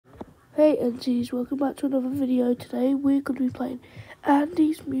Hey NCs, welcome back to another video. Today we're going to be playing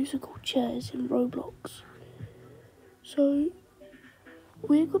Andy's musical chairs in Roblox. So,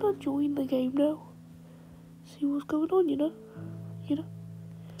 we're going to join the game now. See what's going on, you know?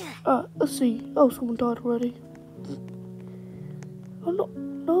 Let's see. Oh, someone died already. I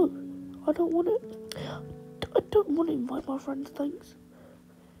don't want it. I don't want to invite my friends, thanks.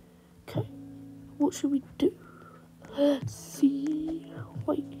 Okay, what should we do? Let's see.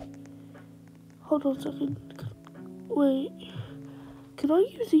 Wait. Hold on a second. Wait. Can I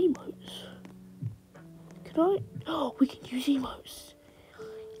use emotes? Can I? Oh, we can use emotes.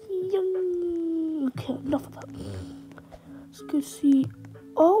 Okay, enough of that. Let's go see.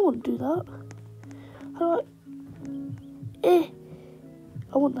 Oh, I want to do that. How do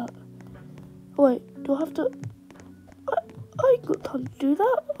I want that. Oh, wait, do I have to? I ain't got time to do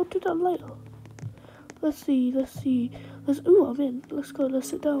that. I'll do that later. Let's see. Ooh, I'm in. Let's go. Let's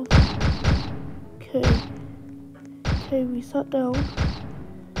sit down. Okay, we sat down.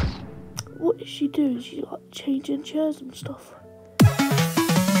 What is she doing? She's like changing chairs and stuff.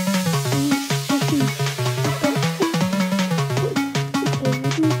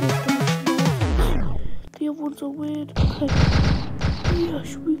 The other ones are weird. Okay.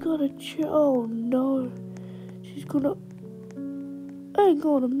 Yes, we got a chair. Oh no. She's gonna. Hang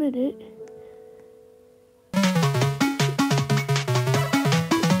on a minute.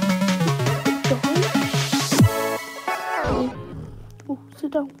 Oh,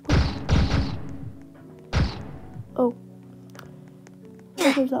 sit down. Oh.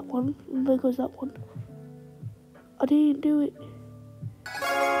 There goes that one. And there goes that one. I didn't do it.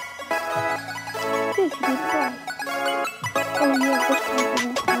 Yes, you didn't die. Oh yeah, that's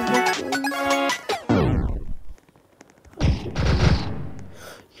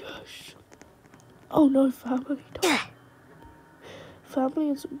yes. Oh no, family died. Family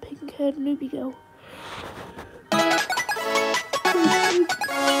and some pink-haired newbie girl.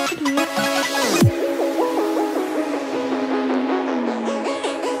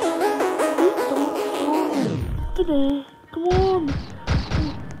 Come on.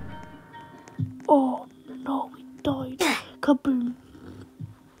 Oh no, we died. Kaboom.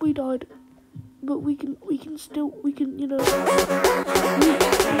 We died. But we can still, you know.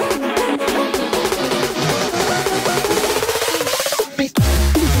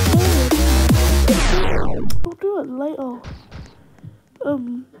 We'll do it later.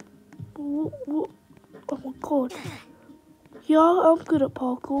 What? Oh my god. Yeah, I'm good at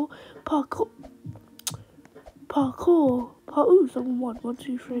parkour. Ooh, someone won. 1,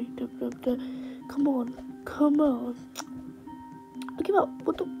 2, 3. Come on. I give up.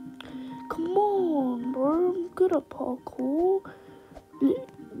 What the? Come on, bro. I'm good at parkour.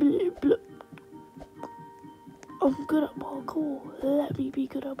 I'm good at parkour. Let me be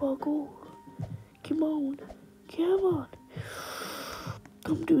good at parkour. Come on.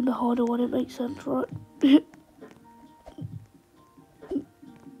 I'm doing the harder one. It makes sense, right?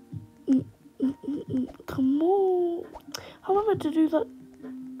 Come on. How am I meant to do that?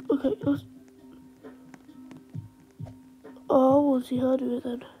 Okay, let's. Oh, I want to see her do it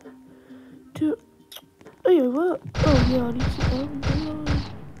then. Oh yeah, I need to sit down.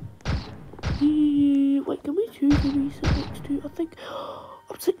 Wait, can we choose who we sit next to? I think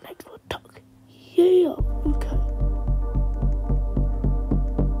I'm sitting next to a duck. Yeah, okay.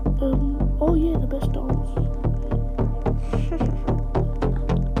 Oh yeah, the best dance.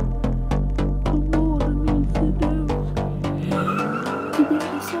 Come on, let me sit down. Give me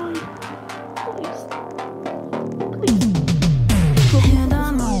the side. Please. And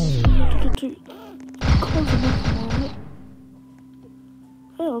I'm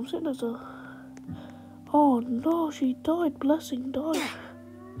I'm sitting as a. Oh no, she died. Blessing died.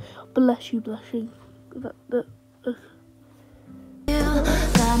 Bless you, blessing. Got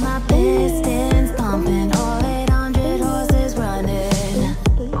my pistons pumping, all 800 horses running.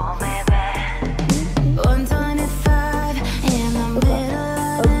 Oh baby, 125 in the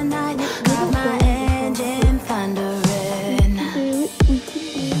middle of the night. Got my engine thundering.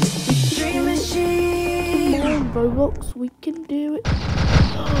 Dream machine. Come on, Roblox, we can do it.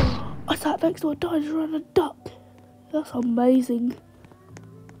 I sat next to a dinosaur and a duck. That's amazing.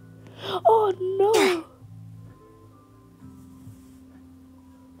 Oh no.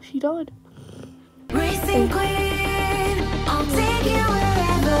 She died. Racing queen, I'll take you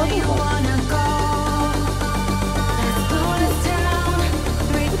wherever you wanna go. Let's slow this down,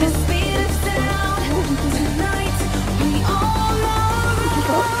 break the speed of sound. Tonight, we all know.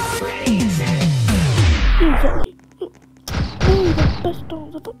 Exactly. Oh, the best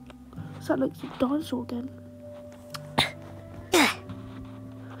dance. I thought. Sat next to a dinosaur again.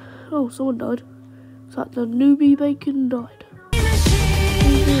 Oh, someone died. It's like the newbie bacon died.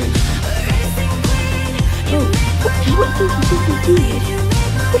 Oh, what does he think he's doing?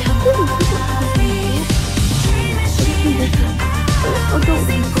 What's he doing? I don't want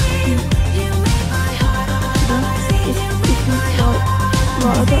to be confused.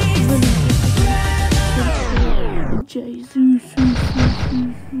 Right, I don't really Jesus.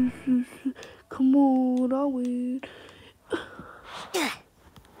 Come on, I win.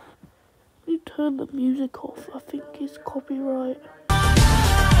 You turn the music off. I think it's copyright.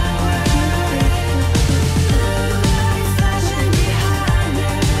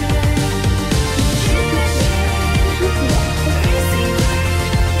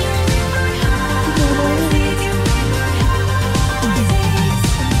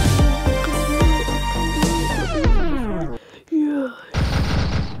 Yeah.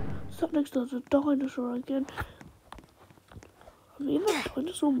 Sat next to the dinosaur again. I mean, the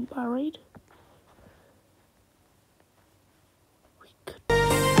dinosaur married. We could.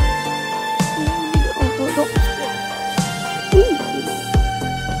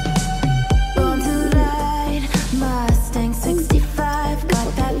 Born to ride, Mustang 65,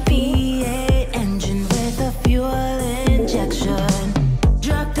 got that V8 engine with a fuel injection.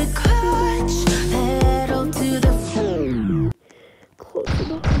 Drop the clutch, pedal to the floor. Close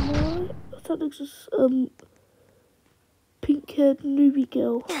enough, right? I thought this was pink-haired newbie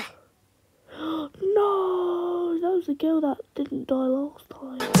girl. No, that was the girl that didn't die last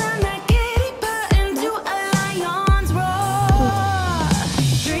time. Turn that giddy button to a lion's roar.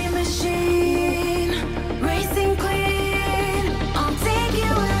 Dream machine, racing queen, I'll take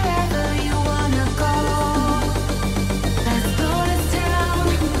you wherever you wanna go. Let's blow this town,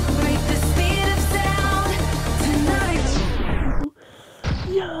 break the speed of sound tonight.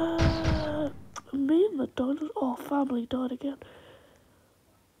 Yeah, me and the dinosaur. Oh, family died again.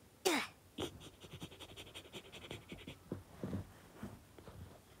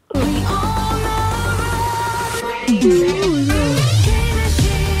 We all know Dream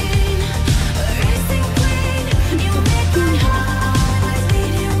machine, racing queen, you make my heart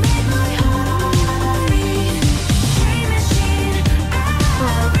beat, you make my heart beat. Dream machine,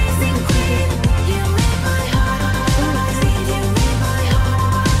 racing queen, you make my heart beat, you make my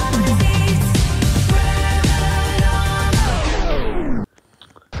heart beat.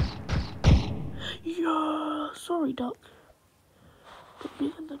 Yeah, sorry, duck. But me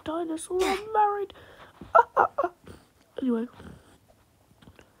and the dinosaur are married. Anyway.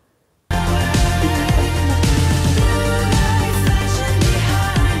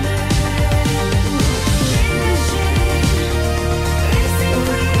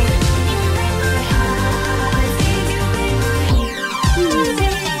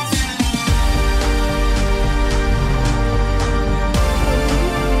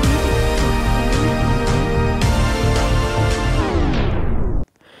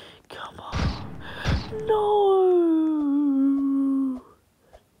 Come on. No.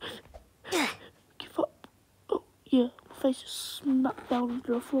 Give up. Oh, yeah. My face is smacked down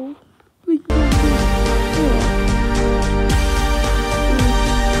into the floor. Dream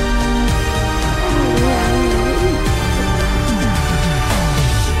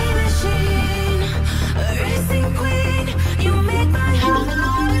machine, racing queen, you make my heart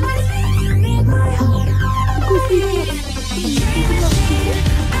beat, you make my heart beat. Dream machine,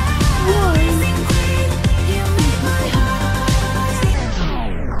 racing queen, you make my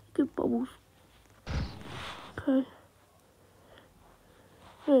heart beat. Good bubbles. Okay.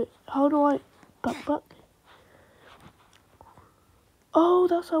 Hey, how do I back? Oh,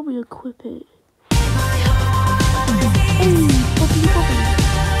 that's how we equip it. Hey, bobbly bobbly.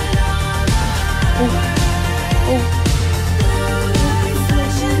 Oh.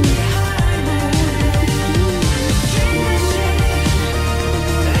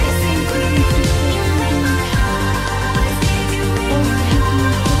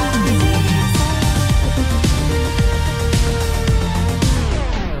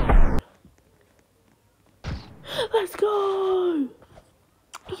 Let's go!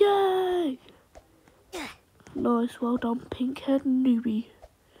 Yay! Nice, well done, pink-haired newbie.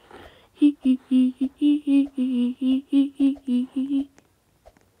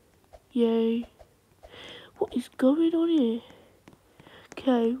 Yay. What is going on here?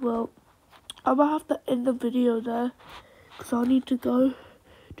 Okay, well, I'm gonna have to end the video there because I need to go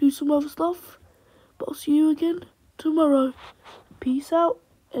do some other stuff. But I'll see you again tomorrow. Peace out,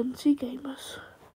 NC Gamers.